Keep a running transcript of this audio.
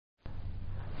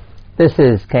This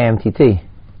is KMTT.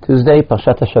 Tuesday,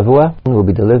 Parshat HaShavua will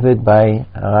be delivered by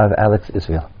Rav Alex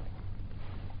Israel.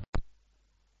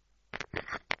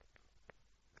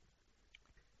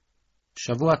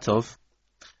 Shavua Tov.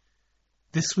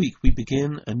 This week we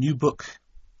begin a new book,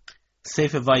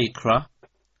 Sefer Vayikra,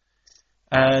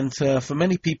 and for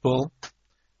many people,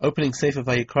 opening Sefer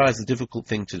Vayikra is a difficult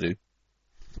thing to do.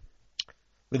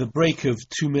 With a break of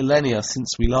 2 millennia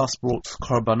since we last brought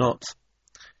Korbanot,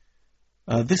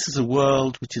 this is a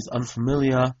world which is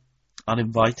unfamiliar,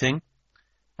 uninviting,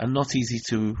 and not easy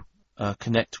to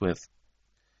connect with.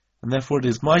 And therefore it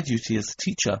is my duty as a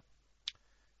teacher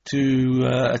to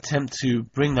attempt to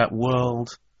bring the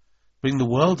world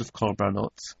of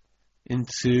Korbanot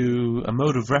into a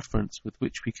mode of reference with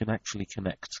which we can actually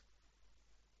connect.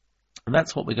 And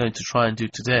that's what we're going to try and do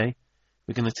today.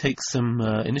 We're going to take some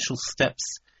initial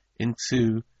steps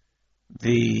into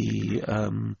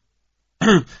the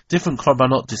different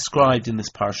Korbanot described in this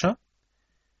parsha,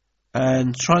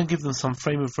 and try and give them some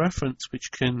frame of reference which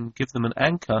can give them an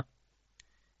anchor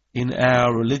in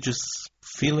our religious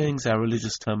feelings, our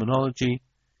religious terminology,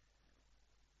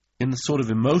 in the sort of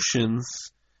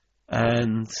emotions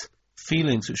and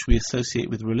feelings which we associate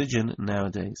with religion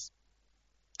nowadays.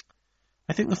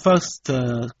 I think the first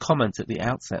comment at the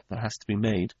outset that has to be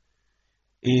made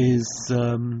is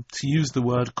to use the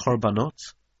word korbanot.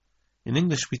 In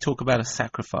English we talk about a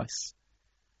sacrifice.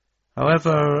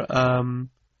 However,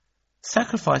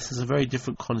 sacrifice has a very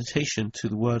different connotation to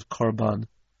the word korban.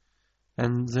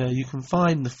 And you can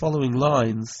find the following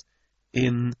lines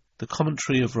in the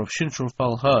commentary of Rav Shimshon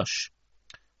Raphael Hirsch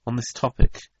on this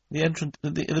topic, at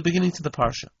the beginning to the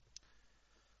parsha.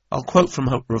 I'll quote from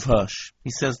Rav Hirsch. He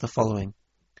says the following: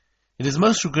 "It is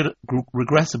most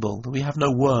regrettable that we have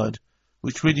no word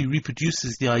which really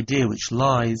reproduces the idea which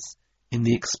lies in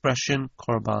the expression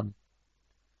korban.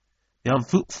 The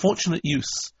unfortunate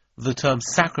use of the term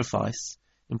sacrifice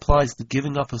implies the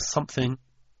giving up of something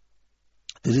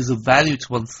that is of value to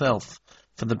oneself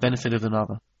for the benefit of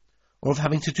another, or of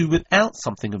having to do without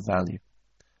something of value,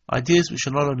 ideas which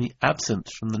are not only absent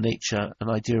from the nature and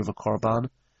idea of a korban,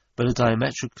 but are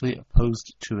diametrically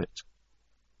opposed to it.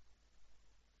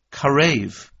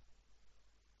 Karev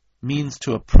means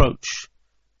to approach,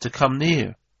 to come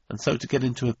near, and so to get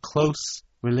into a close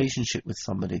relationship with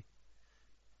somebody.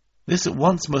 This at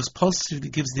once most positively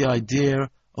gives the idea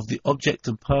of the object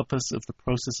and purpose of the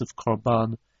process of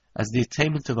korban as the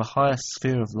attainment of a higher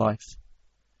sphere of life.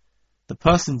 The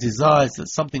person desires that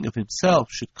something of himself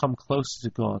should come closer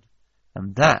to God,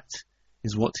 and that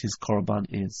is what his korban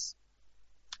is."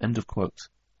 End of quote.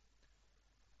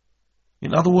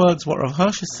 In other words, what Rav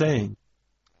Hirsch is saying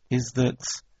is that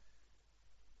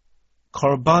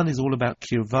korban is all about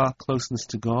kirvah, closeness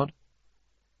to God,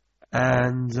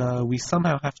 and we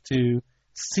somehow have to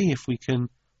see if we can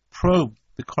probe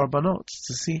the korbanot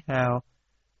to see how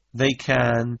they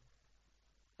can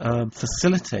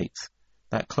facilitate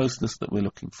that closeness that we're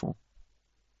looking for.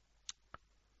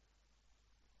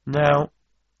 Now,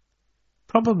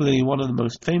 probably one of the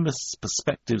most famous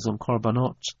perspectives on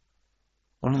korbanot,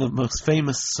 one of the most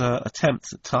famous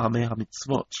attempts at Ta'amei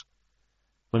HaMitzvot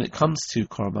when it comes to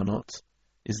korbanot,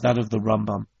 is that of the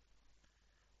Rambam.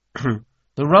 The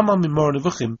Rambam in Moreh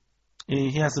Nevuchim,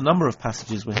 he has a number of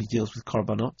passages where he deals with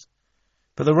korbanot,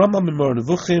 but the Rambam in Moreh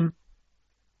Nevuchim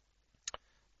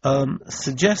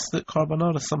suggests that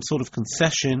korbanot is some sort of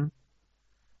concession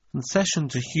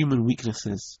to human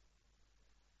weaknesses.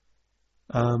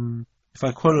 If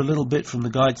I quote a little bit from the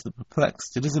Guide to the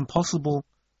Perplexed, it is impossible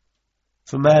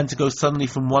for man to go suddenly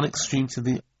from one extreme to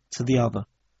the other.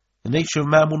 The nature of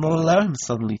man will not allow him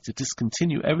suddenly to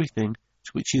discontinue everything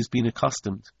to which he has been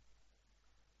accustomed.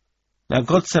 Now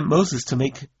God sent Moses to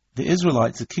make the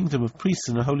Israelites a kingdom of priests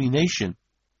and a holy nation.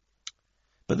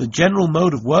 But the general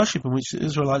mode of worship in which the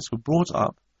Israelites were brought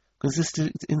up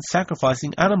consisted in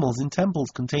sacrificing animals in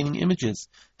temples containing images,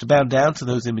 to bow down to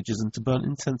those images and to burn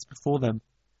incense before them.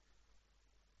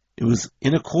 It was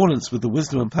in accordance with the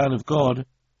wisdom and plan of God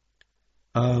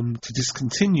to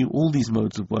discontinue all these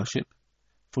modes of worship,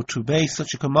 for to obey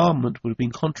such a commandment would have been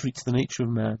contrary to the nature of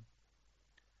man,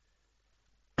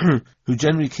 who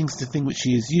generally clings to the thing which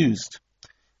he is used.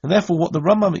 And therefore what the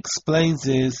Rambam explains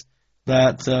is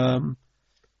that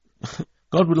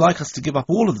God would like us to give up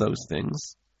all of those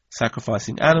things,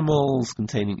 sacrificing animals,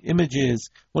 containing images.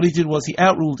 What he did was he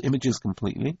outruled images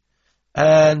completely,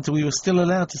 and we were still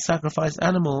allowed to sacrifice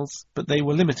animals, but they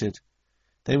were limited.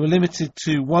 They were limited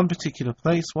to one particular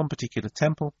place, one particular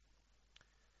temple.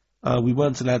 We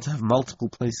weren't allowed to have multiple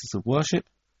places of worship.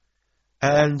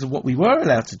 And what we were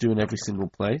allowed to do in every single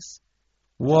place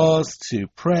was to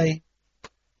pray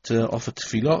to offer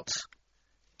tefillot,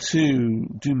 to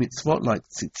do mitzvot like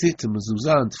tzitzit and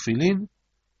mezuzah and tefillin,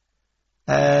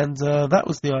 and that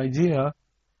was the idea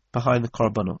behind the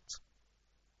korbanot.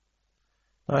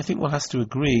 Now, I think one has to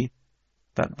agree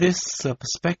that this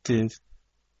perspective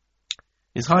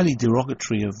is highly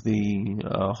derogatory of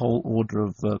the whole order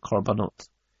of korbanot.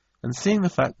 And seeing the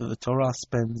fact that the Torah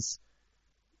spends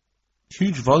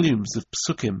huge volumes of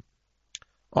psukim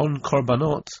on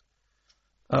korbanot,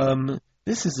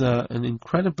 this is an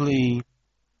incredibly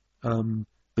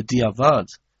b'diavad,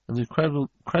 an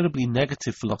incredibly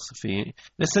negative philosophy.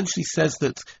 It essentially says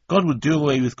that God would do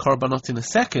away with korbanot in a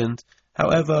second,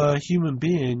 however, human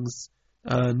beings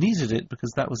needed it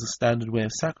because that was a standard way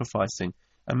of sacrificing.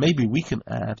 And maybe we can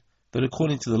add that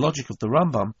according to the logic of the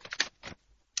Rambam,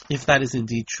 if that is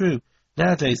indeed true,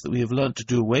 nowadays that we have learned to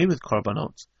do away with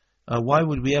korbanot, why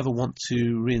would we ever want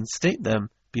to reinstate them,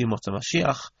 b'yemot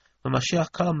HaMashiach? When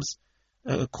Mashiach comes,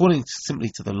 according simply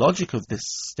to the logic of this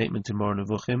statement in Moreh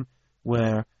Nevuchim,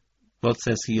 where God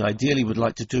says He ideally would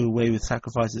like to do away with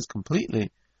sacrifices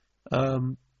completely,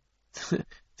 then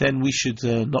we should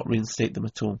not reinstate them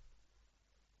at all.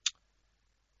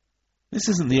 This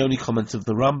isn't the only comment of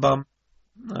the Rambam.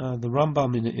 The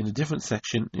Rambam in a different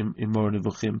section in Moreh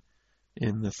Nevuchim,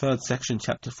 in the third section,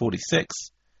 chapter 46,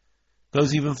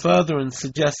 goes even further and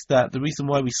suggests that the reason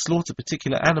why we slaughter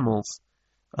particular animals,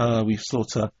 we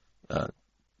slaughter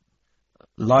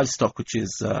livestock, which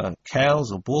is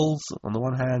cows or bulls on the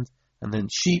one hand, and then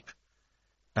sheep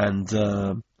and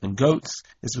goats,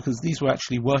 is because these were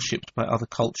actually worshipped by other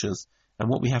cultures. And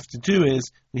what we have to do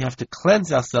is we have to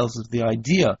cleanse ourselves of the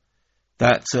idea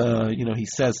that he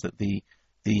says that the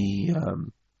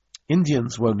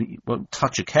Indians won't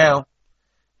touch a cow,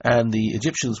 and the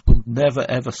Egyptians would never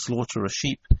ever slaughter a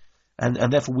sheep, and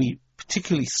therefore we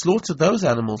particularly slaughter those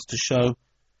animals to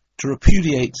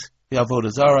repudiate the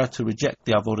Avodah Zarah, to reject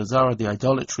the Avodah Zarah, the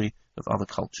idolatry of other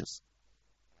cultures.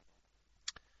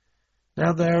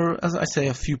 Now there are, as I say,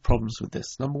 a few problems with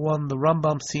this. Number one, the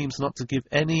Rambam seems not to give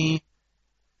any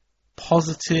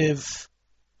positive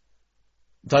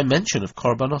dimension of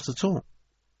korbanot at all.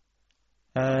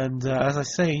 And as I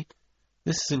say,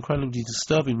 this is incredibly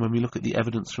disturbing when we look at the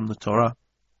evidence from the Torah.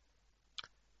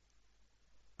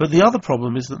 But the other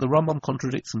problem is that the Rambam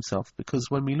contradicts himself, because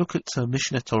when we look at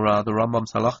Mishneh Torah, the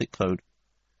Rambam's halachic code,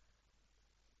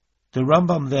 the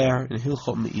Rambam there in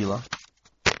Hilchot Me'ilah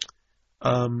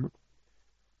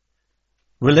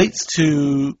relates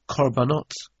to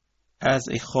korbanot as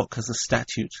a chok, as a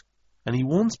statute, and he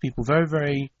warns people very,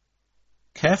 very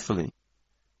carefully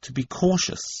to be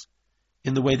cautious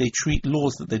in the way they treat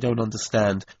laws that they don't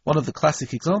understand. One of the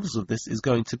classic examples of this is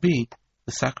going to be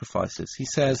the sacrifices. He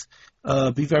says,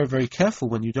 be very, very careful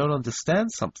when you don't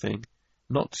understand something,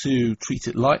 not to treat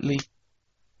it lightly,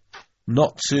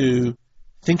 not to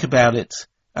think about it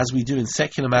as we do in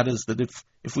secular matters, that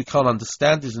if we can't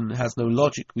understand it and it has no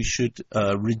logic, we should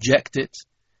reject it.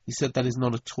 He said that is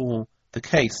not at all the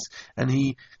case. And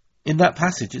in that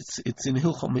passage, it's in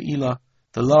Hilchot Me'ilah,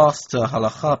 the last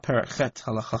halacha, Perek Chet,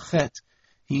 halacha Chet,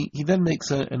 he then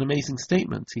makes an amazing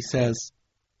statement. He says,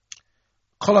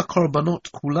 Kol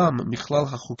ha-korbanot kulam michlal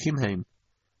ha-chukim heim.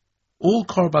 All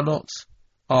korbanot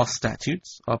are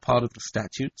statutes, are part of the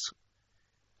statutes.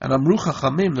 And Amru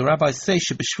Chachamim, the rabbis say,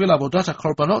 shebeshvil avodat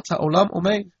ha-korbanot ha'olam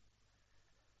omeid.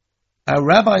 Our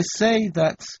rabbis say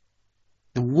that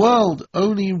the world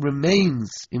only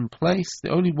remains in place,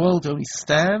 the world only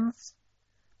stands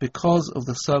because of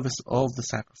the service of the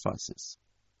sacrifices.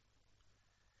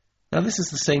 Now this is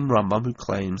the same Rambam who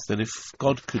claims that if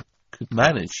God could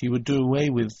manage, he would do away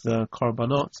with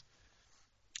korbanot.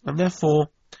 And therefore,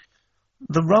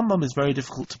 the Rambam is very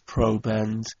difficult to probe,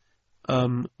 and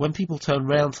when people turn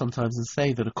around sometimes and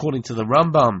say that according to the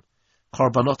Rambam,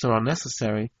 korbanot are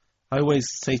unnecessary, I always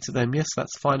say to them, yes,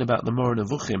 that's fine about the Moreh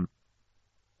Nevuchim,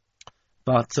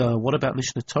 but what about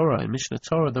Mishneh Torah? In Mishneh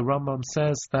Torah, the Rambam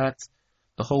says that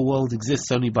the whole world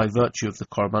exists only by virtue of the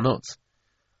korbanot.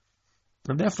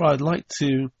 And therefore I'd like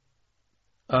to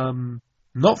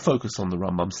not focus on the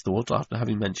Rambam's thought after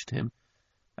having mentioned him,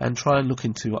 and try and look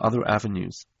into other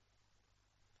avenues.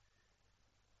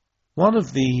 One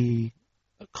of the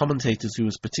commentators who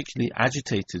was particularly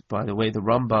agitated by the way the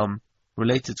Rambam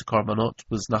related to korbanot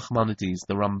was Nachmanides,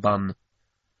 the Ramban.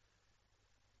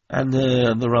 And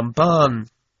the Ramban,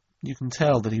 you can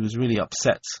tell that he was really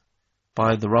upset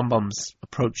by the Rambam's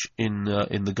approach in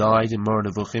the guide in Moreh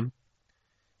Nevuchim.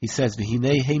 He says,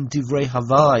 "V'hinei heim divrei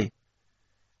havai."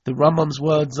 The Rambam's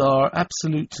words are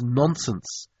absolute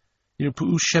nonsense.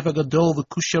 Yirpu'u sheva gadol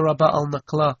v'kushya rabba al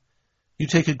nakla. You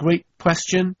take a great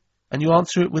question and you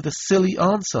answer it with a silly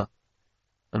answer.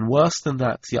 And worse than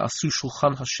that, Ya'asu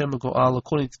Shulchan Hashem Go'al,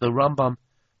 according to the Rambam,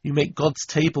 you make God's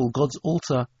table, God's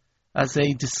altar, as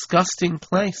a disgusting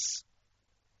place.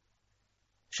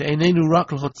 What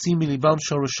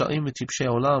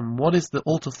is the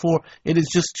altar for? It is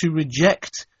just to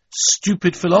reject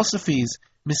stupid philosophies,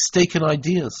 mistaken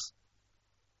ideas.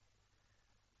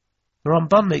 The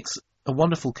Ramban makes a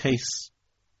wonderful case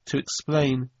to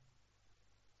explain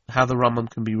how the Rambam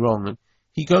can be wrong. And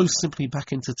he goes simply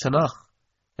back into Tanakh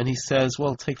and he says,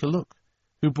 well, take a look.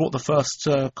 Who brought the first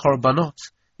korbanot?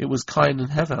 It was Cain and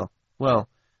Hevel. Well,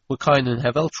 were Cain and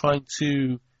Hevel trying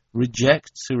to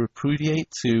reject, to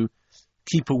repudiate, to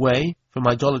keep away from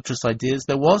idolatrous ideas?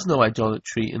 There was no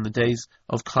idolatry in the days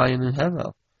of Cain and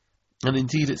Hevel. And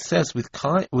indeed it says with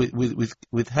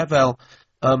Hevel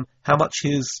how much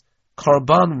his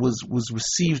korban was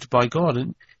received by God.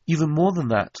 And even more than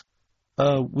that,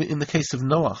 in the case of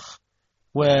Noach,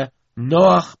 where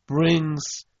Noach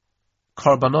brings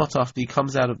korbanot after he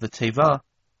comes out of the teva,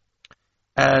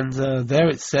 and there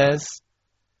it says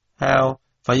how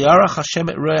Vayarach Hashem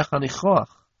et reach hanichoach,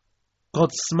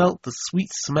 God smelt the sweet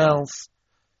smells.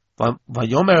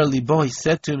 Vayomer libo, he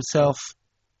said to himself,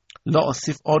 Lo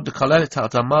osif od kalel et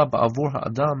ha'adama ba'avur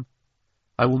ha'adam,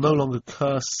 I will no longer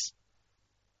curse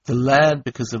the land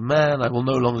because of man, I will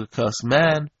no longer curse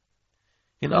man.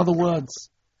 In other words,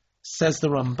 says the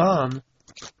Ramban,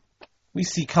 we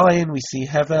see Cain, we see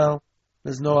Hevel,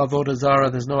 there's no avodah zarah,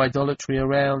 there's no idolatry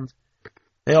around.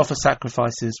 They offer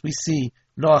sacrifices. We see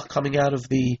Noach coming out of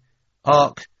the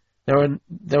ark.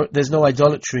 There's no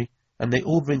idolatry, and they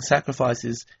all bring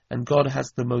sacrifices. And God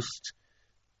has the most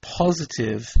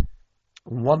positive,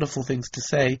 wonderful things to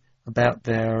say about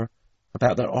their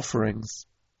offerings.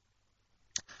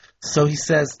 So he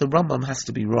says the Rambam has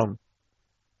to be wrong.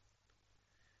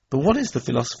 But what is the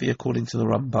philosophy according to the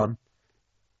Ramban?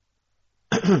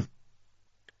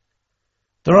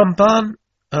 The Ramban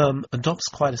adopts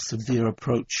quite a severe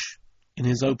approach in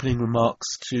his opening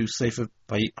remarks to Sefer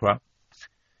Vayikra.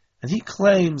 And he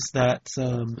claims that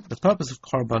the purpose of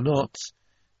korbanot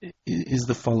is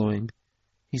the following.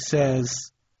 He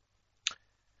says,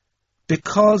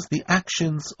 because the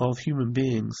actions of human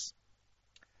beings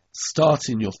start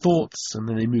in your thoughts and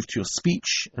then they move to your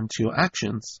speech and to your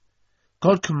actions,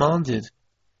 God commanded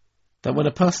that when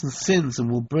a person sins and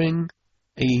will bring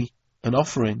an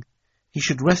offering, he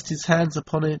should rest his hands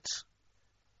upon it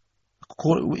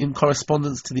in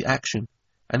correspondence to the action,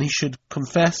 and he should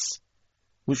confess,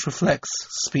 which reflects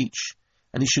speech,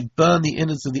 and he should burn the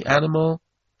innards of the animal,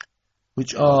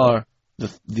 which are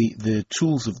the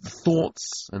tools of the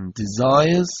thoughts and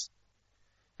desires,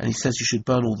 and he says you should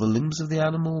burn all the limbs of the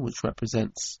animal, which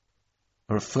represents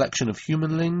a reflection of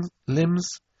human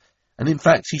limbs, and in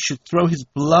fact he should throw his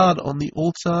blood on the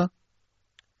altar,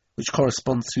 which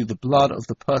corresponds to the blood of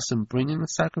the person bringing the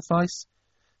sacrifice,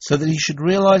 so that he should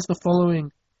realize the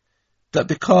following, that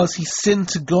because he sinned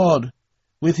to God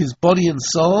with his body and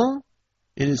soul,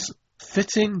 it is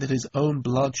fitting that his own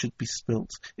blood should be spilt,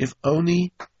 if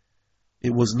only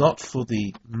it was not for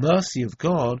the mercy of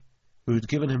God, who had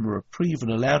given him a reprieve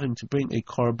and allowed him to bring a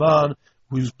korban,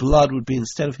 whose blood would be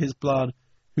instead of his blood,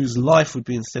 whose life would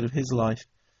be instead of his life,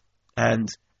 and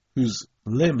whose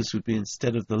limbs would be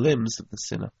instead of the limbs of the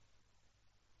sinner.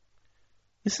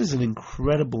 This is an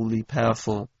incredibly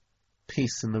powerful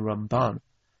piece in the Ramban,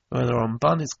 where the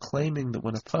Ramban is claiming that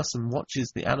when a person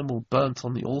watches the animal burnt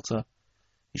on the altar,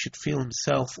 he should feel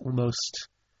himself almost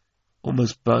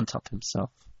burnt up himself.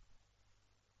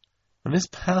 And this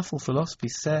powerful philosophy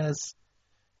says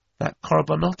that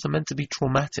korbanot are meant to be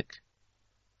traumatic.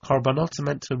 Korbanot are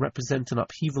meant to represent an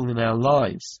upheaval in our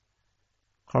lives.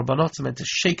 Korbanot are meant to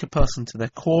shake a person to their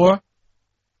core,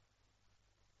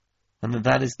 and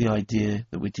that is the idea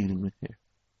that we're dealing with here.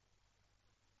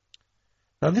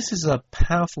 Now this is a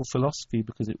powerful philosophy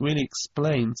because it really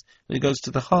explains, and it goes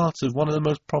to the heart of one of the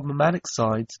most problematic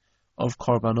sides of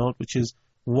korbanot, which is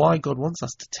why God wants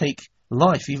us to take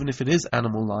life, even if it is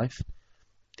animal life,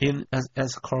 as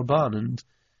a korban.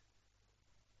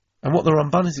 And what the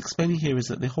Ramban is explaining here is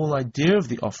that the whole idea of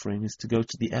the offering is to go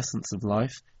to the essence of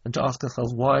life and to ask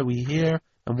ourselves why are we here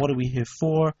and what are we here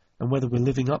for, and whether we're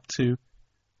living up to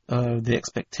the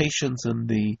expectations and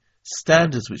the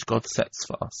standards which God sets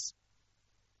for us.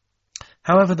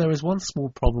 However, there is one small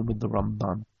problem with the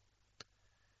Ramban.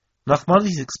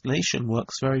 Nachmanides' explanation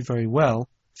works very, very well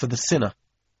for the sinner.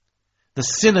 The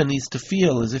sinner needs to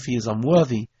feel as if he is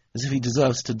unworthy, as if he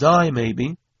deserves to die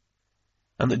maybe,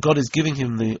 and that God is giving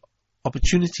him the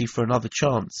opportunity for another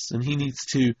chance, and he needs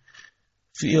to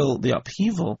feel the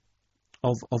upheaval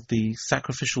of the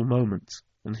sacrificial moment.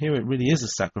 And here it really is a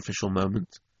sacrificial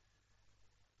moment.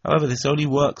 However, this only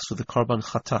works for the Korban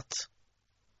Chatat.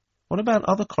 What about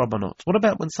other Korbanot? What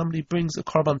about when somebody brings a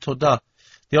Korban Todah,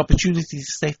 the opportunity to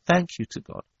say thank you to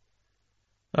God?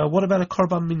 What about a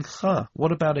Korban Mincha?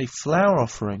 What about a flower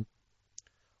offering?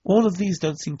 All of these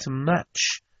don't seem to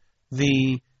match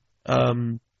the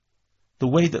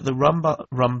way that the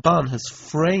Ramban has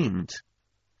framed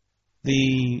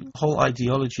the whole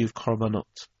ideology of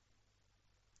Korbanot.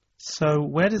 So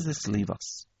where does this leave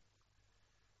us?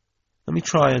 Let me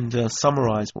try and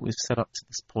summarize what we've said up to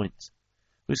this point.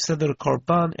 We've said that a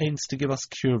Korban aims to give us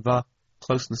kirva,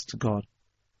 closeness to God.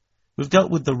 We've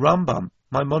dealt with the Rambam,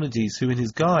 Maimonides, who in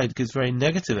his guide gives very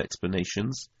negative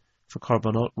explanations for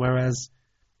Korbanot, whereas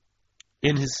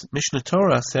in his Mishnah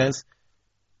Torah says,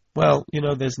 well,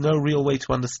 there's no real way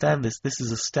to understand this. This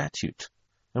is a statute.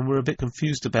 And we're a bit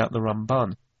confused about the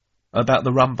Rambam,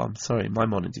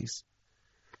 Maimonides.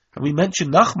 And we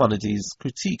mentioned Nachmanides'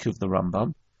 critique of the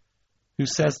Rambam, who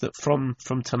says that from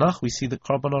Tanakh we see that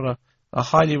Korbanot are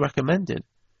highly recommended,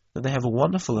 that they have a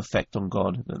wonderful effect on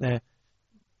God, that they're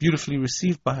beautifully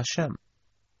received by Hashem.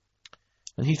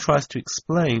 And he tries to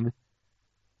explain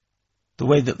the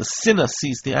way that the sinner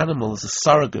sees the animal as a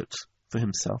surrogate for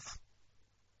himself.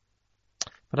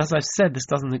 But as I've said, this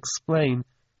doesn't explain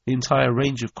the entire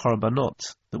range of Korbanot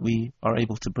that we are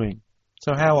able to bring.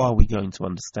 So how are we going to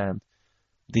understand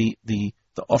the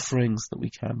offerings that we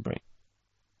can bring?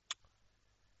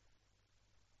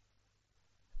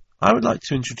 I would like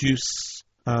to introduce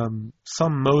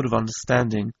some mode of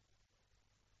understanding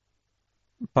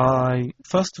by,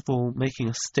 first of all, making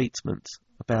a statement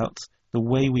about the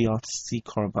way we are to see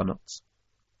Korbanot.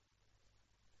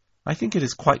 I think it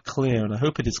is quite clear, and I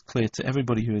hope it is clear to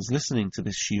everybody who is listening to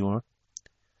this shiur,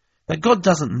 that God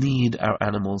doesn't need our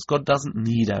animals, God doesn't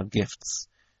need our gifts.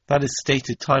 That is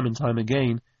stated time and time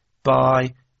again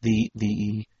by the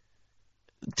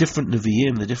different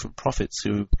Nevi'im, the different prophets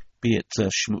who, be it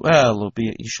Shmuel or be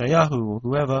it Yeshayahu or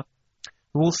whoever,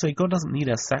 who all say God doesn't need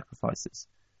our sacrifices.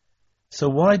 So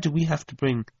why do we have to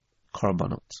bring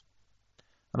Korbanot?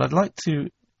 And I'd like to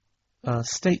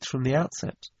state from the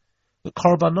outset that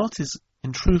Korbanot is,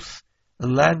 in truth, a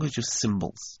language of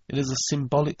symbols. It is a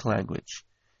symbolic language.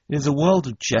 It is a world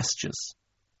of gestures.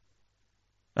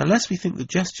 Unless we think that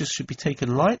gestures should be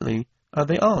taken lightly,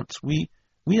 they aren't. We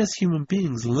as human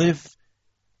beings live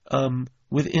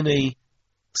within a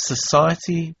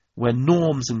society where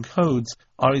norms and codes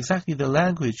are exactly the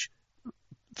language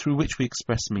through which we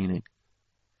express meaning.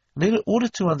 And in order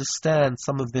to understand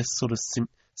some of this sort of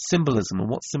symbolism and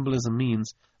what symbolism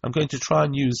means, I'm going to try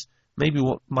and use maybe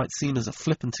what might seem as a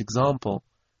flippant example,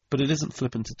 but it isn't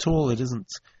flippant at all. It isn't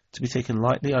to be taken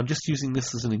lightly. I'm just using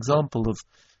this as an example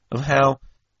of how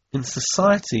in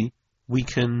society we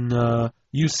can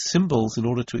use symbols in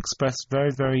order to express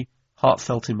very, very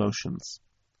heartfelt emotions.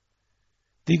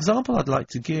 The example I'd like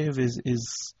to give is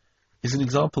an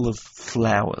example of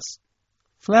flowers.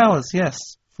 Flowers, yes,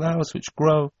 flowers which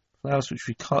grow, flowers which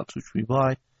we cut, which we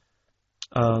buy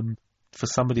for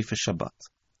somebody for Shabbat.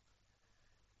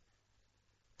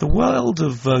 The world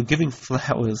of giving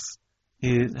flowers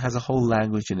has a whole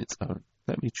language in its own.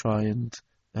 Let me try and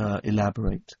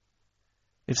elaborate.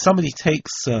 If somebody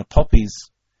takes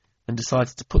poppies and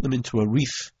decides to put them into a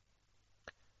wreath,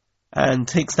 and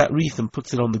takes that wreath and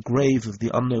puts it on the grave of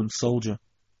the unknown soldier,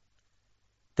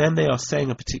 then they are saying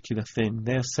a particular thing.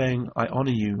 They are saying, I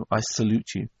honor you, I salute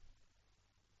you.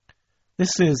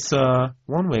 This is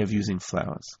one way of using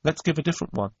flowers. Let's give a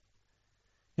different one.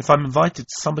 If I'm invited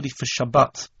to somebody for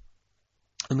Shabbat,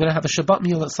 I'm going to have a Shabbat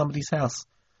meal at somebody's house.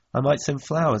 I might send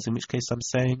flowers, in which case I'm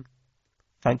saying,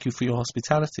 thank you for your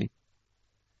hospitality.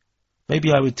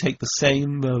 Maybe I would take the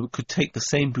same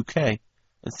bouquet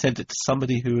and send it to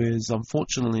somebody who is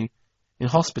unfortunately in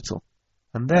hospital.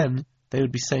 And then they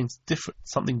would be saying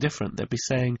something different. They'd be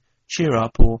saying, cheer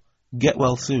up, or get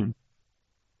well soon.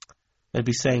 They'd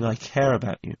be saying, I care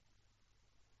about you.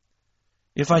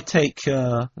 If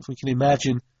we can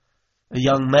imagine a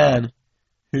young man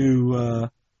who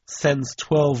sends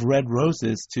 12 red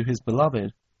roses to his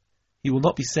beloved, he will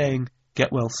not be saying,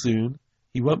 get well soon.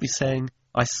 He won't be saying,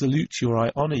 I salute you or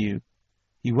I honor you.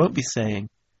 He won't be saying,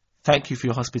 thank you for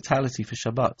your hospitality for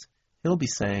Shabbat. He'll be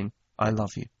saying, I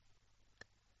love you.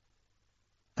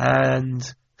 And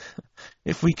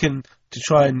if we can, to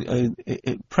try and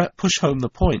push home the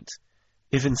point,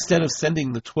 if instead of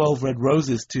sending the 12 red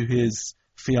roses to his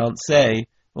fiancée,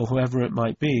 or whoever it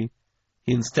might be,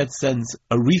 he instead sends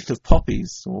a wreath of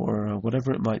poppies, or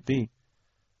whatever it might be,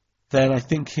 then I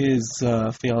think his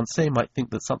fiancée might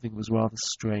think that something was rather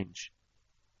strange.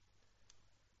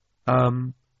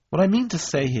 What I mean to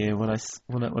say here when I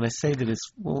say that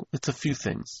is, well, it's a few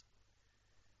things.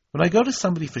 When I go to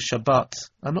somebody for Shabbat,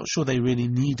 I'm not sure they really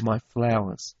need my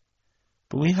flowers.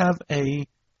 But we have a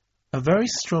very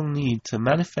strong need to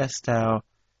manifest our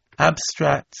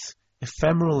abstract,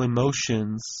 ephemeral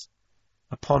emotions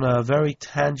upon a very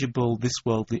tangible, this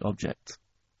worldly object.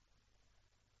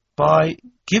 By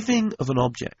the giving of an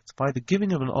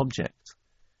object,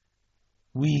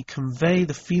 we convey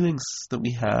the feelings that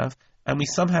we have, and we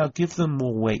somehow give them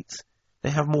more weight. They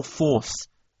have more force.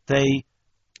 They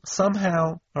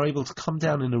somehow are able to come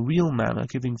down in a real manner,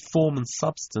 giving form and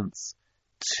substance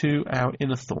to our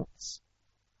inner thoughts.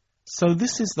 So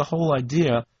this is the whole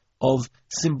idea of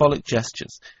symbolic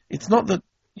gestures. It's not that,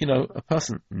 a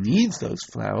person needs those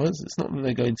flowers. It's not that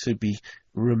they're going to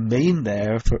remain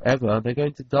there forever. They're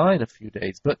going to die in a few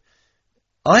days. But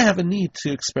I have a need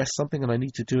to express something, and I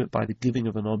need to do it by the giving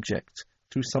of an object,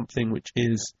 through something which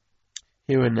is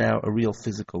here and now a real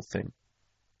physical thing.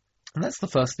 And that's the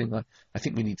first thing I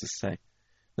think we need to say.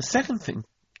 The second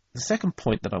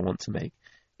point that I want to make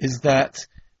is that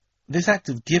this act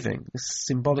of giving, this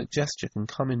symbolic gesture, can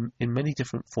come in many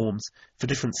different forms for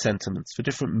different sentiments, for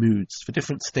different moods, for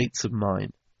different states of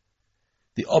mind.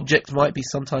 The object might be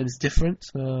sometimes different,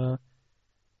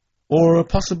 or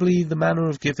possibly the manner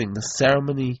of giving, the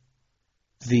ceremony,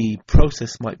 the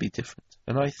process might be different.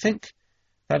 And I think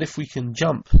that if we can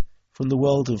jump from the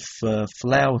world of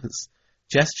flowers,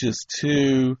 gestures,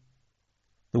 to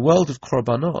the world of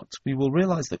korbanot, we will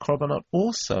realize that korbanot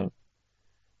also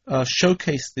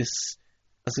showcase this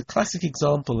as a classic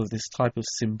example of this type of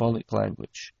symbolic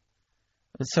language.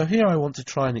 And so here I want to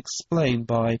try and explain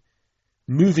by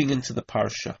moving into the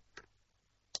parsha.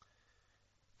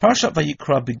 Parashat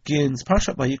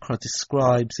Vayikra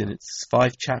describes in its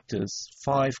 5 chapters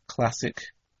 5 classic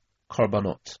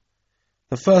korbanot.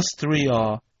 The first 3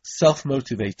 are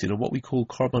self-motivated, or what we call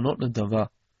korbanot nedava.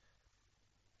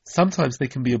 Sometimes they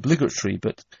can be obligatory,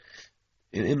 but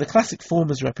in the classic form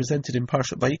as represented in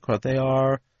Parashat Vayikra, they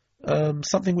are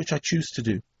something which I choose to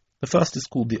do. The first is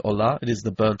called the Olah, it is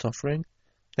the burnt offering.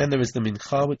 Then there is the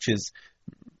Mincha, which is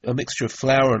a mixture of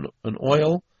flour and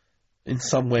oil in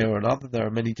some way or another. There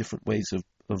are many different ways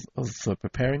of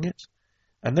preparing it.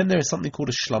 And then there is something called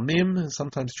a Shlamim,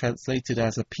 sometimes translated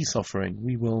as a peace offering.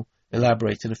 We will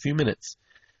elaborate in a few minutes.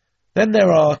 Then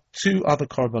there are 2 other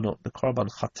korbanot, the korban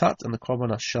chatat and the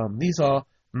korban asham. These are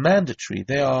mandatory.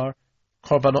 They are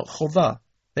korbanot chova.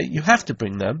 You have to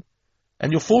bring them,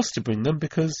 and you're forced to bring them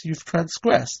because you've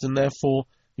transgressed, and therefore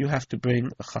you have to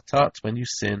bring a chatat when you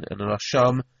sin, and an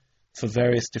asham for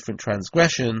various different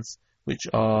transgressions, which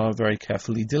are very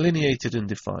carefully delineated and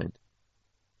defined.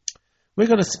 We're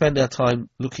going to spend our time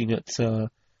looking at the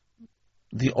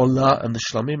Olah and the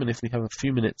Shlamim, and if we have a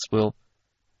few minutes, we'll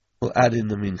add in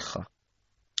the Mincha.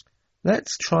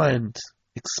 Let's try and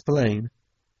explain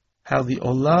how the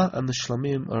Olah and the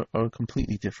Shlamim are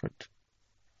completely different.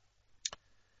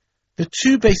 The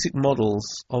 2 basic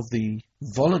models of the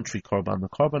voluntary korban, the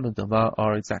korban nedava,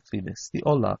 are exactly this. The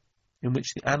Olah, in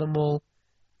which the animal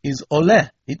is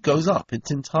oleh, it goes up, it's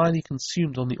entirely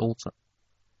consumed on the altar.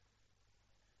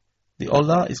 The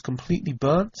Olah is completely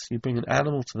burnt. You bring an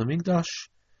animal to the Mikdash,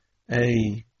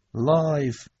 a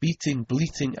live, beating,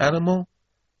 bleating animal,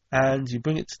 and you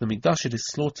bring it to the Mikdash, it is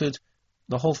slaughtered,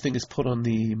 the whole thing is put on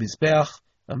the Mizbeach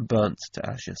and burnt to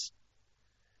ashes.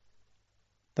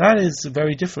 That is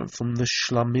very different from the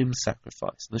Shlamim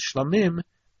sacrifice. The Shlamim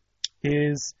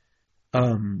is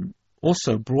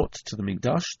also brought to the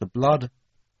Mikdash, the blood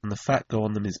and the fat go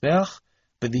on the Mizbeach,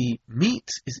 but the meat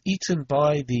is eaten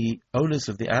by the owners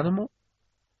of the animal,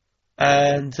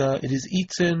 and it is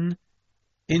eaten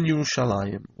in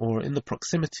Yerushalayim, or in the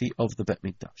proximity of the Bet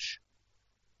Mikdash.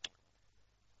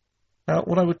 Now,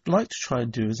 what I would like to try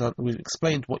and do is, we've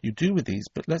explained what you do with these,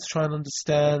 but let's try and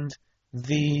understand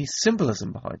the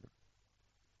symbolism behind them.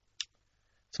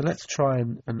 So let's try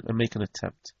and make an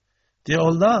attempt. The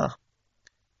Olah,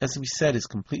 as we said, is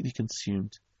completely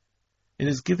consumed. It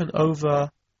is given over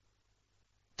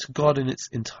to God in its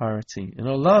entirety. And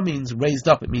Olah means raised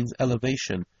up, it means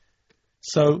elevation.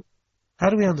 So, how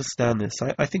do we understand this?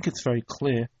 I think it's very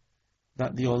clear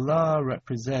that the Olah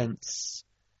represents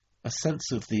a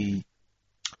sense of the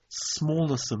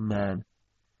smallness of man,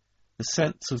 the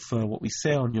sense of what we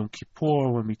say on Yom Kippur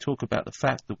when we talk about the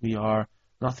fact that we are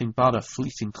nothing but a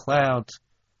fleeting cloud.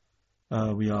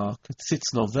 We are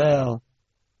katzitz novel,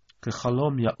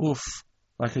 kechalom ya'uf,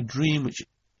 like a dream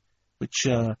which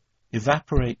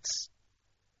evaporates.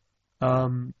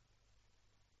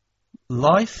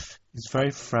 Life is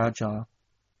very fragile,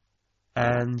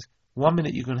 and one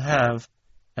minute you can have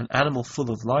an animal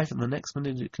full of life, and the next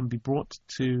minute it can be brought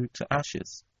to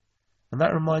ashes. And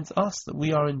that reminds us that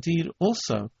we are indeed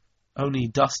also only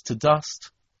dust to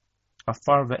dust,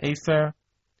 afar ve'efer,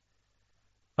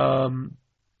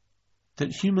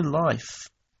 that human life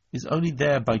is only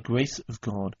there by grace of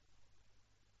God.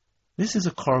 This is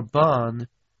a korban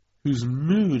whose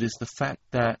mood is the fact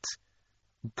that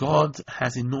God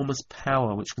has enormous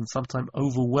power which can sometimes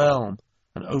overwhelm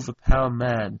and overpower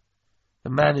man. The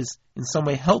man is in some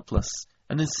way helpless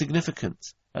and insignificant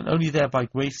and only there by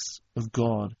grace of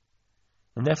God.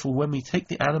 And therefore when we take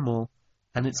the animal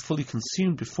and it's fully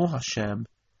consumed before Hashem,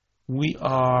 we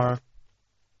are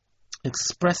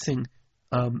expressing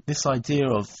this idea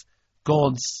of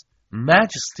God's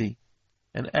majesty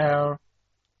and our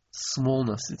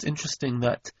smallness. It's interesting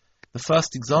that the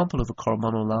first example of a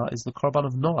Korban Olah is the Korban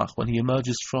of Noach, when he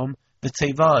emerges from the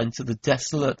Teva into the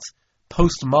desolate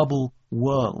post-Mabul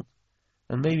world.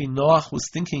 And maybe Noach was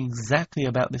thinking exactly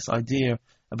about this idea,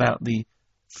 about the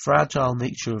fragile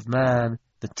nature of man,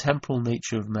 the temporal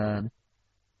nature of man,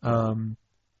 and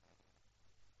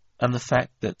the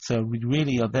fact that we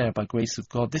really are there by grace of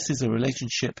God. This is a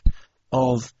relationship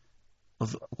of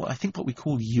what I think what we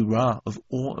call yirah, of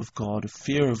awe of God, of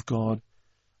fear of God,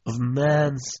 of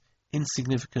man's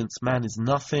insignificance. Man is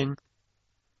nothing.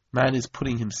 Man is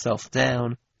putting himself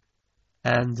down.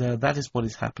 And that is what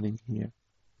is happening here.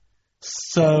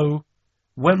 So,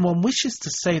 when one wishes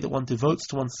to say that one devotes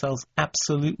to oneself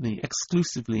absolutely,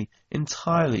 exclusively,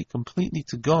 entirely, completely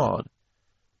to God,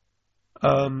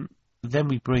 then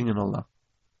we bring an olah.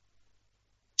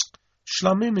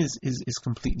 Shlamim is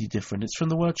completely different. It's from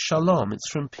the word shalom. It's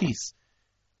from peace.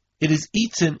 It is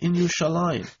eaten in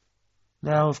Yerushalayim.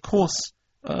 Now, of course,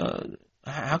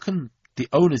 how can the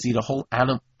owners eat a whole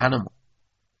animal?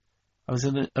 I was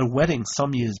in a wedding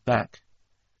some years back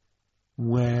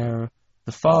where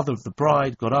the father of the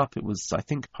bride got up. It was, I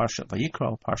think, Parshat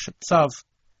Vayikra or Parshat Tzav,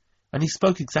 and he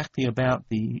spoke exactly about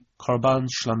the Korban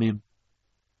Shlamim.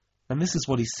 And this is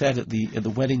what he said at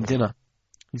the wedding dinner.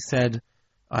 He said,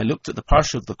 I looked at the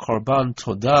Parsha of the Korban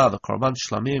Todah, the Korban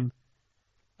Shlamim,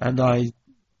 and I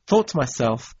thought to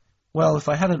myself, well, if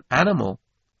I had an animal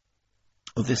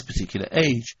of this particular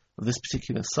age, of this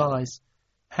particular size,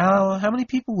 how many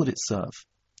people would it serve?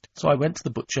 So I went to the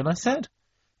butcher and I said,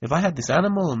 if I had this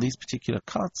animal and these particular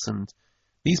cuts and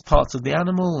these parts of the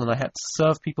animal and I had to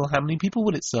serve people, how many people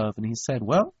would it serve? And he said,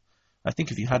 well, I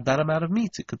think if you had that amount of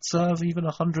meat, it could serve even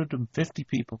 150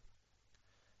 people.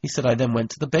 He said, I then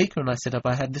went to the baker and I said, if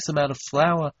I had this amount of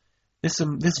flour, this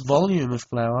volume of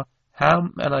flour,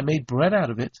 and I made bread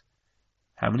out of it,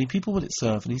 how many people would it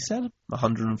serve? And he said,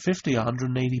 150,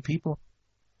 180 people.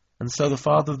 And so the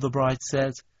father of the bride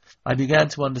says, I began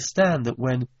to understand that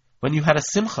when you had a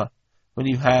simcha, when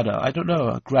you had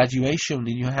a graduation,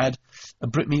 when you had a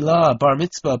brit milah, a bar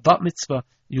mitzvah, a bat mitzvah,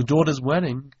 your daughter's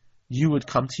wedding, you would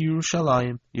come to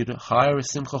Yerushalayim, you'd hire a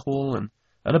simcha hall and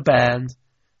a band,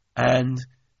 and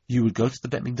you would go to the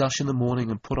Bet Mikdash in the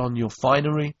morning and put on your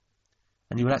finery,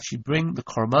 and you would actually bring the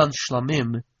Korban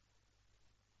Shlamim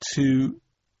to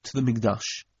the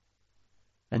Mikdash.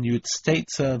 And you would state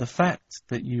the fact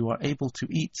that you are able to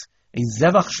eat a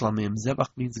Zevach Shlamim. Zevach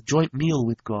means a joint meal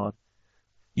with God.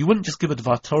 You wouldn't just give a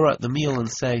Dvar Torah at the meal and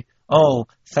say, oh,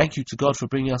 thank you to God for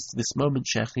bringing us to this moment,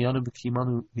 Shechianu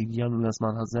B'Kimanu V'Yanu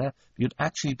Lezman Hazeh. You'd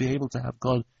actually be able to have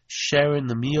God share in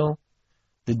the meal,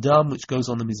 the dam which goes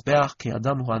on the Mizbeach, Ki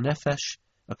Adam Hu HaNefesh,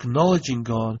 acknowledging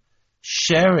God,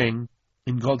 sharing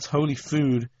in God's holy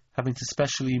food, having to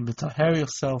specially mitaher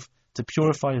yourself, to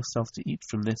purify yourself, to eat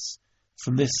from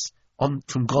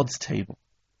God's table.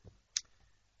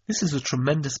 This is a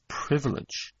tremendous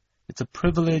privilege. It's a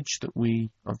privilege that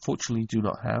we unfortunately do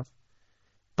not have.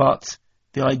 But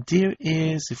the idea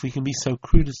is, if we can be so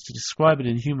crude as to describe it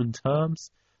in human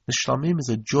terms, the Shlamim is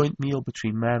a joint meal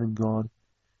between man and God.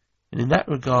 And in that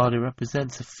regard, it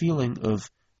represents a feeling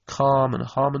of calm and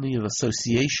harmony, of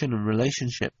association and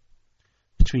relationship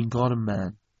between God and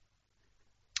man.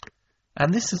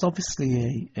 And this is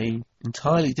obviously a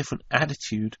entirely different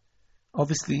attitude.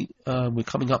 Obviously, we're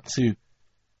coming up to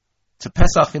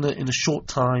Pesach in a short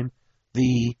time.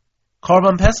 The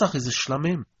Korban Pesach is a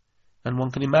Shlamim. And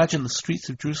one can imagine the streets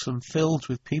of Jerusalem filled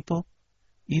with people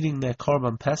eating their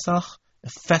Korban Pesach, a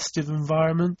festive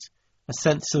environment, a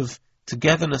sense of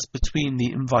togetherness between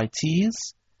the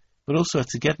invitees, but also a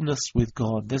togetherness with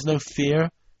God. There's no fear,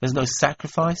 there's no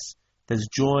sacrifice, there's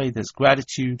joy, there's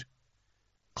gratitude,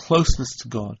 closeness to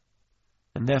God.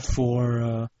 And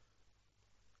therefore,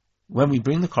 when we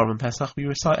bring the Korban Pesach, we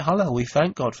recite Hallel, we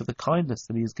thank God for the kindness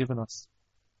that He has given us.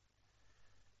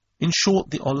 In short,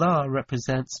 the Olah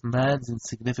represents man's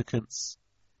insignificance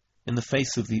in the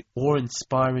face of the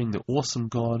awe-inspiring, the awesome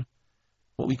God,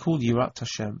 what we call Yirat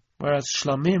Hashem, whereas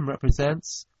Shlamim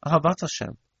represents Ahavat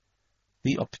Hashem,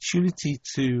 the opportunity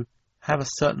to have a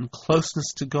certain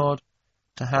closeness to God,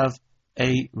 to have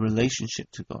a relationship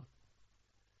to God.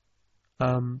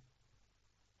 And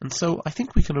so I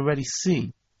think we can already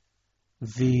see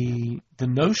the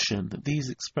notion that these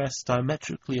express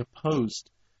diametrically opposed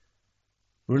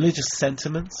religious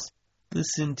sentiments.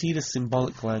 This is indeed a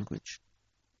symbolic language.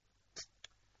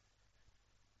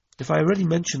 If I already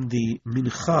mentioned the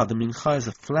mincha is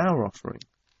a flower offering,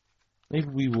 maybe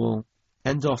we will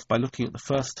end off by looking at the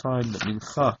first time that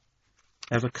mincha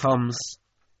ever comes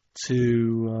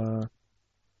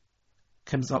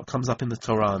up in the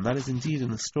Torah, and that is indeed in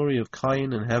the story of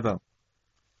Cain and Hevel.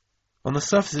 On the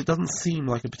surface, it doesn't seem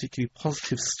like a particularly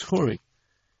positive story,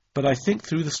 but I think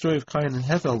through the story of Cain and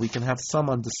Hevel, we can have some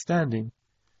understanding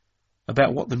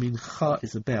about what the mincha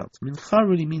is about. Mincha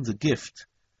really means a gift,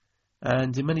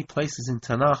 and in many places in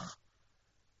Tanakh,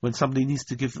 when somebody needs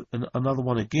to give another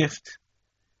one a gift,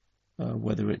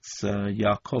 whether it's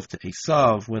Yaakov to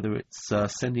Esav, whether it's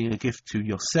sending a gift to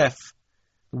Yosef,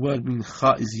 the word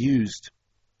mincha is used.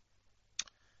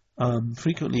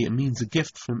 Frequently it means a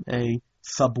gift from a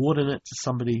subordinate to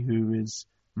somebody who is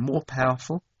more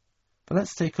powerful. But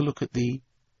let's take a look at the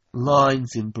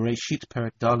lines in Bereshit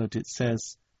Perek Daled. It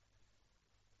says,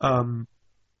 Vayi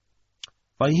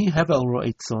Hevel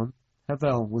ro'etzon,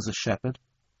 Hevel was a shepherd,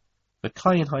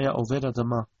 V'Kayin haya oved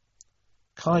adama,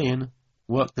 Kayin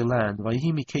worked the land,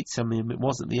 Vayihi miketz yamim, it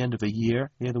was at the end of a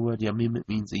year. Here the word yamim, it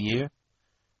means a year.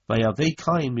 Vayavei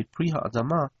Kayin mipri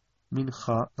ha'adama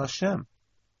mincha Hashem.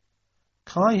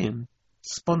 Kayin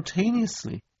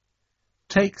spontaneously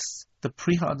takes the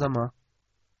pri ha'adama,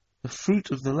 the fruit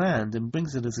of the land, and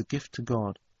brings it as a gift to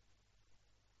God.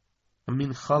 A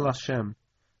mincha Hashem.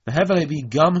 The Hevel evi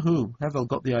gamhu. Hevel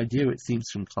got the idea, it seems,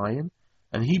 from Kayin,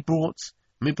 and he brought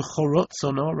mibchorot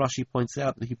sono. Rashi points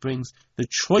out that he brings the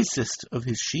choicest of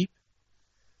his sheep,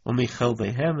 or mechel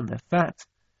vehem, and their fat,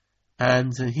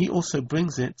 and he also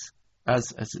brings it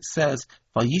as it says,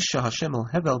 Vayisha Hashem el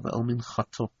Hevel ve'el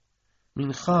minchato.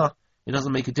 Mincha, it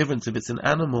doesn't make a difference if it's an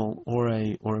animal or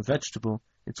a vegetable.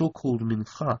 It's all called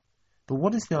mincha. But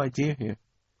what is the idea here?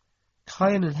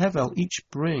 Cain and Hevel each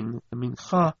bring the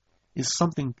mincha is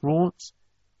something brought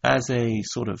as a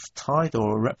sort of tithe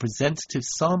or a representative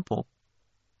sample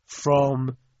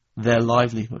from their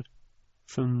livelihood,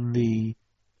 from the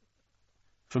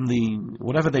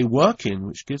whatever they work in,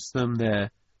 which gives them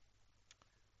their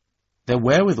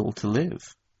wherewithal to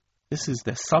live. This is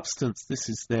their substance, this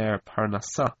is their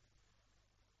parnasa.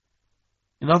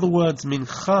 In other words,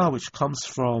 mincha, which comes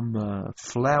from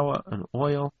flour and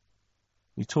oil.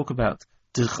 We talk about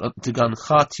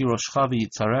Dagancha tiroshcha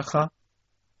v'yitzarecha,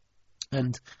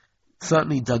 and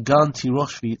certainly Dagan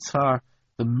tirosh v'yitzar,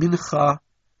 the mincha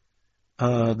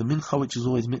which is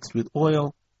always mixed with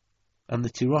oil, and the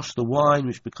tirosh, the wine,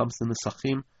 which becomes the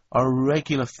nesachim, are a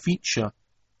regular feature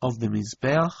of the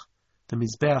Mizbeach. The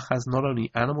Mizbeach has not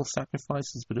only animal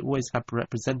sacrifices, but it always has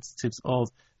representatives of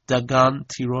Dagan,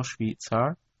 Tirosh,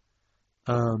 V'yitzar,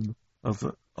 of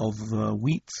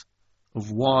wheat,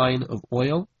 of wine, of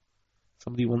oil.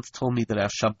 Somebody once told me that our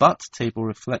Shabbat table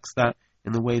reflects that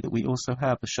in the way that we also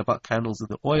have the Shabbat candles of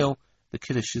the oil, the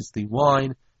Kiddush is the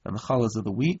wine, and the Challahs are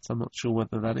the wheat. I'm not sure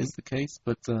whether that is the case,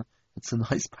 but it's a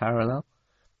nice parallel.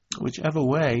 Whichever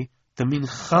way, the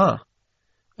mincha,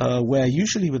 where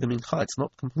usually with the mincha it's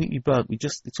not completely burnt,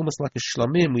 it's almost like a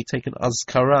shlamim, we take an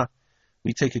azkara,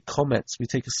 we take a kometz, we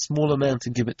take a small amount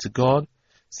and give it to God,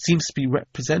 seems to be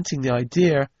representing the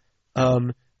idea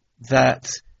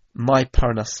that my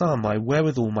parnasa, my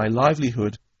wherewithal, my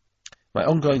livelihood, my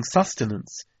ongoing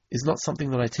sustenance is not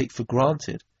something that I take for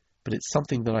granted, but it's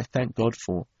something that I thank God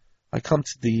for. I come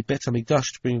to the Bet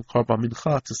HaMikdash to bring a korban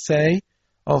mincha to say,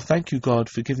 oh, thank you, God,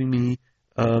 for giving me,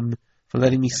 for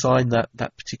letting me sign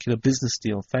that particular business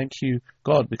deal. Thank you,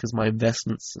 God, because my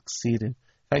investments succeeded.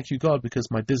 Thank you, God,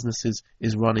 because my business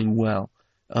is running well.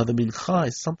 The mincha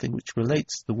is something which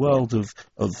relates to the world of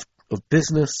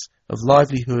business, of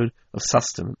livelihood, of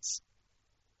sustenance.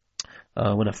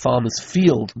 When a farmer's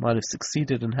field might have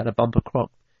succeeded and had a bumper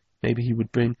crop, maybe he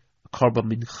would bring a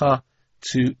korban mincha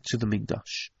to the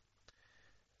Mikdash.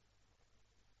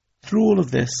 Through all of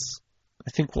this,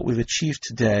 I think what we've achieved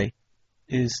today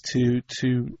is to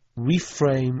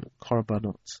reframe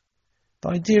korbanot. The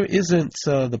idea isn't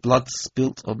the blood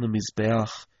spilt on the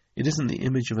Mizbeach. It isn't the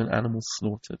image of an animal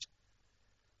slaughtered.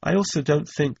 I also don't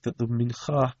think that the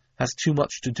mincha has too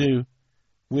much to do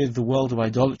with the world of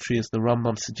idolatry, as the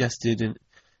Rambam suggested.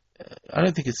 I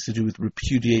don't think it's to do with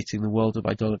repudiating the world of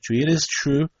idolatry. It is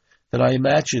true that I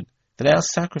imagine that our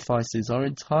sacrifices are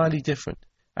entirely different.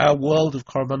 Our world of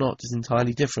korbanot is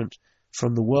entirely different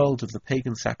from the world of the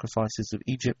pagan sacrifices of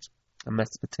Egypt. and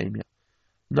Mesopotamia.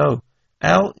 No,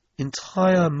 our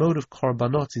entire mode of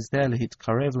korbanot is there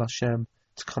lehitkarev l'Hashem,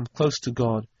 to come close to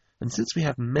God. And since we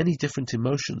have many different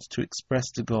emotions to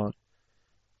express to God,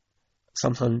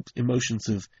 sometimes emotions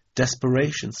of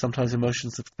desperation, sometimes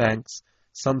emotions of thanks,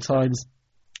 sometimes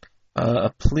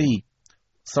a plea,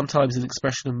 sometimes an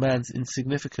expression of man's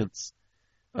insignificance,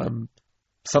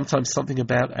 sometimes something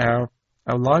about our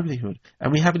livelihood.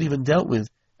 And we haven't even dealt with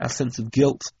our sense of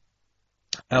guilt,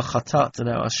 our chatat and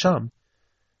our asham.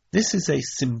 This is a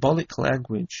symbolic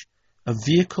language, a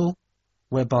vehicle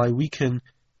whereby we can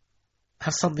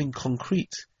have something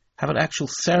concrete, have an actual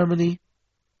ceremony,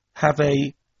 have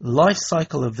a life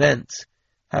cycle event,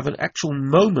 have an actual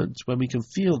moment when we can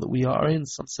feel that we are in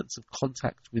some sense of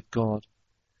contact with God.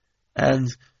 And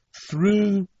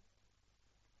through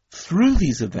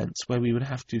these events where we would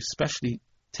have to especially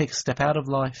take a step out of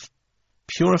life,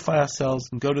 purify ourselves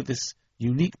and go to this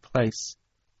unique place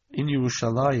in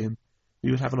Yerushalayim, we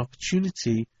would have an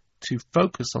opportunity to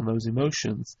focus on those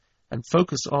emotions and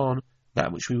focus on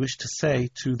that which we wish to say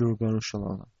to the Ribbono Shel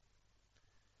Olam.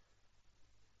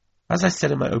 As I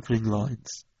said in my opening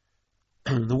lines,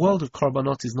 the world of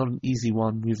korbanot is not an easy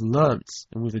one. We've learnt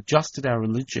and we've adjusted our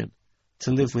religion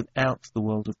to live without the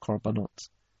world of korbanot.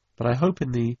 But I hope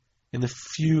in the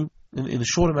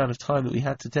short amount of time that we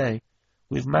had today,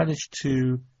 we've managed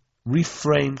to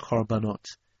reframe korbanot,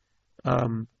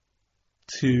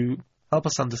 to help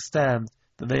us understand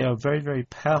that they are a very, very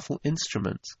powerful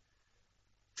instrument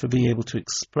for being able to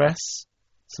express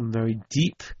some very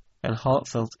deep and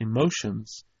heartfelt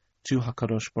emotions to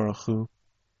HaKadosh Baruch Hu,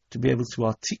 to be able to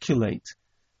articulate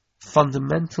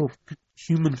fundamental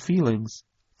human feelings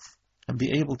and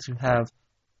be able to have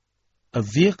a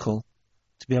vehicle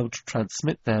to be able to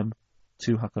transmit them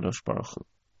to HaKadosh Baruch Hu.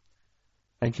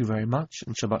 Thank you very much,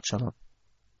 and Shabbat Shalom.